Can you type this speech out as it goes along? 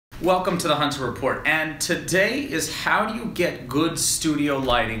Welcome to the Hunter Report, and today is how do you get good studio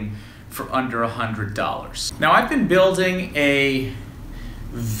lighting for under $100. Now, I've been building a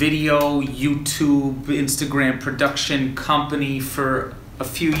video, YouTube, Instagram production company for a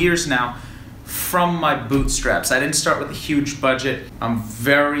few years now from my bootstraps. I didn't start with a huge budget. I'm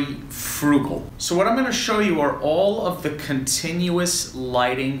very frugal. So what I'm going to show you are all of the continuous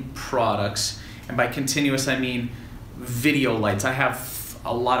lighting products, and by continuous I mean video lights. I have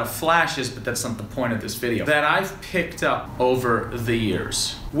a lot of flashes, but that's not the point of this video, that I've picked up over the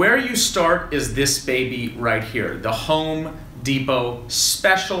years. Where you start is this baby right here. The Home Depot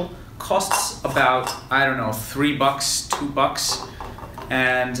Special costs about, I don't know, $3, $2,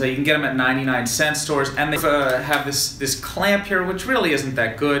 and you can get them at 99-cent stores. And they have this clamp here, which really isn't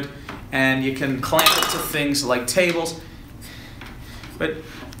that good, and you can clamp it to things like tables, but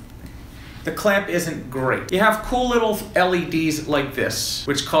the clamp isn't great. You have cool little LEDs like this,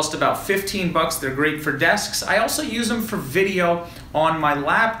 which cost about 15 bucks. They're great for desks. I also use them for video on my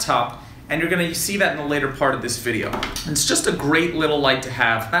laptop, and you're gonna see that in the later part of this video. And it's just a great little light to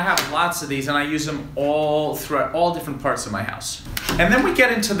have. I have lots of these, and I use them all throughout all different parts of my house. And then we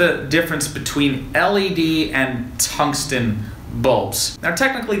get into the difference between LED and tungsten bulbs. Now,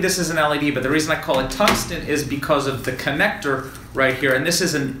 technically this is an LED, but the reason I call it tungsten is because of the connector right here. And this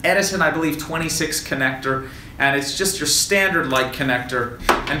is an Edison, I believe, 26 connector, and it's just your standard light connector.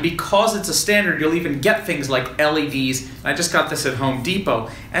 And because it's a standard, you'll even get things like LEDs. And I just got this at Home Depot,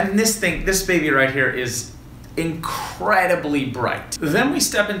 and this baby right here is incredibly bright. Then we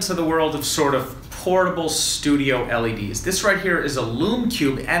step into the world of sort of portable studio LEDs. This right here is a Lume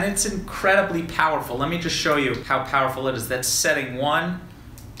Cube, and it's incredibly powerful. Let me just show you how powerful it is. That's setting 1,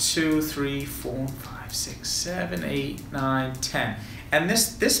 2, 3, 4, 5, 6, 7, 8, 9, 10. And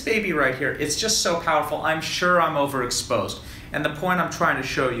this baby right here, it's just so powerful. I'm sure I'm overexposed. And the point I'm trying to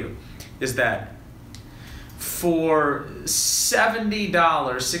show you is that for $70,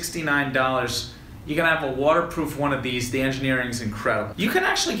 $69, you can have a waterproof one of these. The engineering is incredible. You can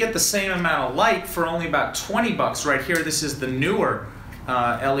actually get the same amount of light for only about 20 bucks right here. This is the newer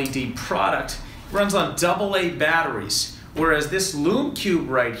LED product. It runs on AA batteries, whereas this Lume Cube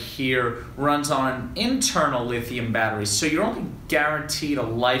right here runs on an internal lithium battery. So you're only guaranteed a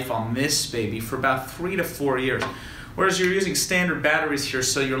life on this baby for about 3 to 4 years, whereas you're using standard batteries here,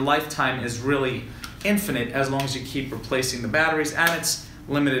 so your lifetime is really infinite as long as you keep replacing the batteries, and it's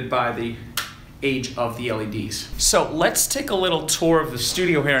limited by the age of the LEDs. So let's take a little tour of the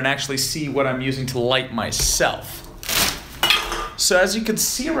studio here and actually see what I'm using to light myself. So as you can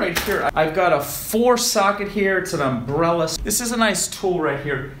see right here, I've got a 4-socket here. It's an umbrella. This is a nice tool right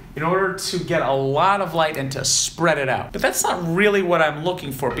here in order to get a lot of light and to spread it out. But that's not really what I'm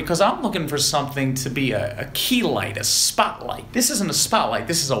looking for, because I'm looking for something to be a key light, a spotlight. This isn't a spotlight,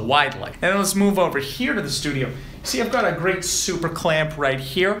 this is a wide light. And then let's move over here to the studio. See, I've got a great super clamp right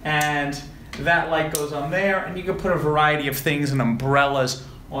here, and that light goes on there, and you can put a variety of things and umbrellas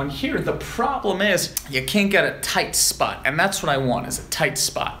on here. The problem is you can't get a tight spot, and that's what I want, is a tight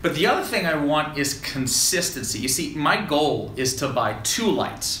spot. But the other thing I want is consistency. You see, my goal is to buy 2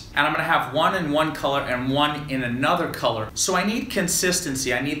 lights, and I'm gonna have one in one color and one in another color. So I need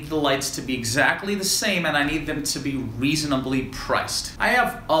consistency. I need the lights to be exactly the same, and I need them to be reasonably priced. I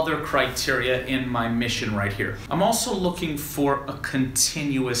have other criteria in my mission right here. I'm also looking for a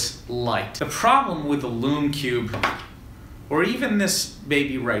continuous light. The problem with the Lume Cube, or even this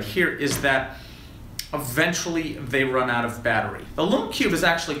baby right here, is that eventually they run out of battery. The Lume Cube is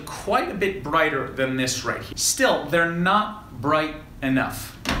actually quite a bit brighter than this right here. Still, they're not bright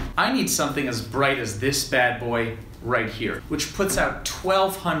enough. I need something as bright as this bad boy right here, which puts out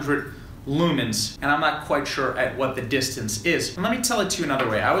 1200 lumens, and I'm not quite sure at what the distance is. And let me tell it to you another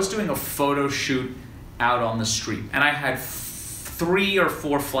way. I was doing a photo shoot out on the street, and I had 3 or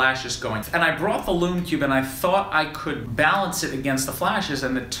 4 flashes going. And I brought the Lume Cube, and I thought I could balance it against the flashes,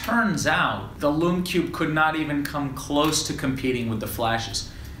 and it turns out the Lume Cube could not even come close to competing with the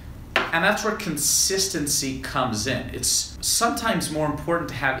flashes. And that's where consistency comes in. It's sometimes more important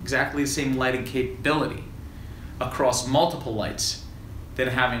to have exactly the same lighting capability across multiple lights than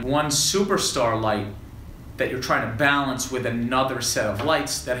having one superstar light that you're trying to balance with another set of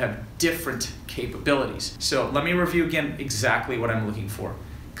lights that have different capabilities. So let me review again exactly what I'm looking for.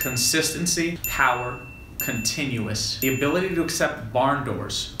 Consistency, power, continuous, the ability to accept barn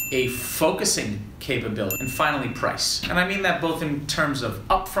doors, a focusing capability, and finally price. And I mean that both in terms of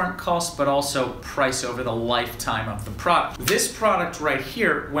upfront cost, but also price over the lifetime of the product. This product right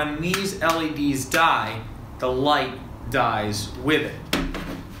here, when these LEDs die, the light dies with it.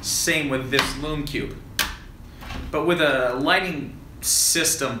 Same with this Lume Cube. But with a lighting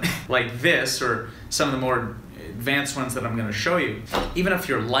system like this, or some of the more advanced ones that I'm going to show you, even if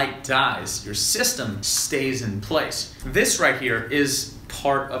your light dies, your system stays in place. This right here is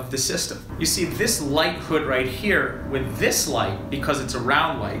part of the system. You see this light hood right here with this light, because it's a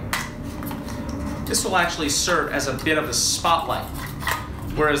round light, this will actually serve as a bit of a spotlight.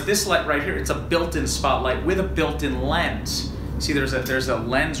 Whereas this light right here, it's a built-in spotlight with a built-in lens. See, there's a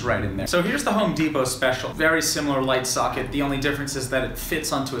lens right in there. So here's the Home Depot special. Very similar light socket. The only difference is that it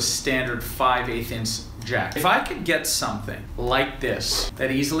fits onto a standard 5/8 inch jack. If I could get something like this that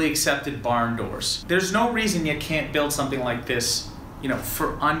easily accepted barn doors, there's no reason you can't build something like this, you know,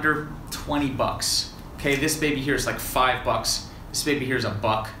 for under 20 bucks. Okay, this baby here is like $5. This baby here is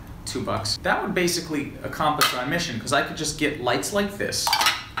 $1, $2. That would basically accomplish my mission, because I could just get lights like this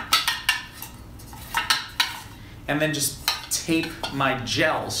and then just tape my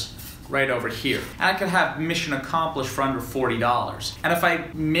gels right over here. And I could have mission accomplished for under $40. And if I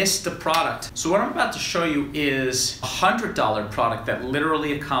missed a product, so what I'm about to show you is a $100 product that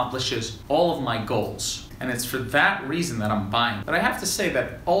literally accomplishes all of my goals. And it's for that reason that I'm buying. But I have to say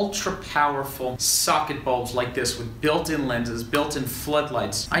that ultra powerful socket bulbs like this with built-in lenses, built-in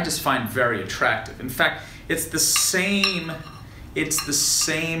floodlights, I just find very attractive. In fact, it's the same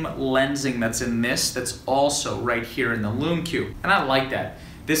lensing that's in this that's also right here in the Lume Cube. And I like that.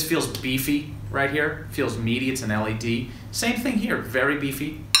 This feels beefy right here, feels meaty, it's an LED. Same thing here, very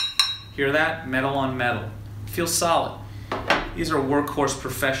beefy. Hear that? Metal on metal. Feels solid. These are workhorse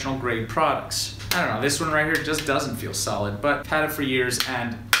professional grade products. I don't know, this one right here just doesn't feel solid, but I've had it for years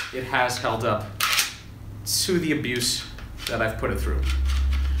and it has held up to the abuse that I've put it through.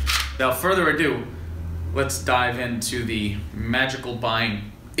 Without further ado, let's dive into the magical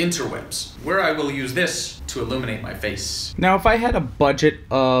buying interwebs, where I will use this to illuminate my face. Now, if I had a budget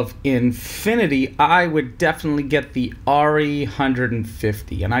of infinity, I would definitely get the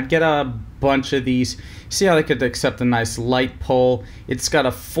RE150, and I'd get a bunch of these. See how they could accept a nice light pole. It's got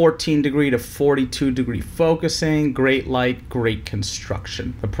a 14 degree to 42 degree focusing, great light, great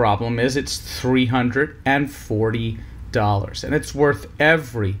construction. The problem is it's $340, and it's worth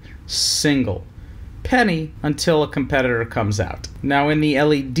every single penny until a competitor comes out. Now, in the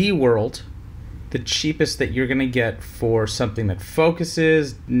LED world, the cheapest that you're gonna get for something that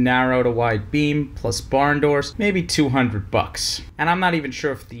focuses, narrow to wide beam, plus barn doors, maybe $200. And I'm not even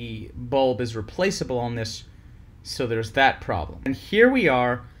sure if the bulb is replaceable on this, so there's that problem. And here we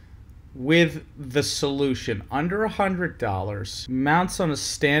are with the solution. Under $100, mounts on a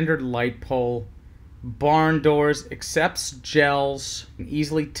standard light pole, barn doors, accepts gels, can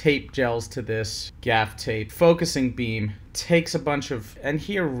easily tape gels to this, gaff tape, focusing beam, takes a bunch of, and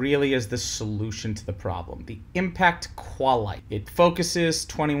here really is the solution to the problem, the Impact Qualight. It focuses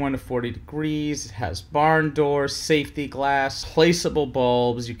 21 to 40 degrees, it has barn doors, safety glass, placeable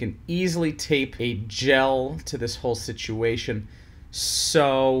bulbs, you can easily tape a gel to this whole situation.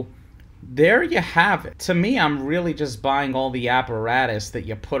 So there you have it. To me, I'm really just buying all the apparatus that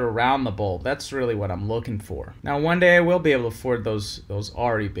you put around the bulb. That's really what I'm looking for. Now, one day I will be able to afford those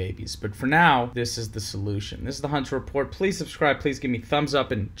RE babies, but for now, this is the solution. This is the Hunter Report. Please subscribe, please give me a thumbs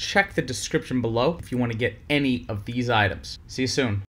up, and check the description below if you want to get any of these items. See you soon.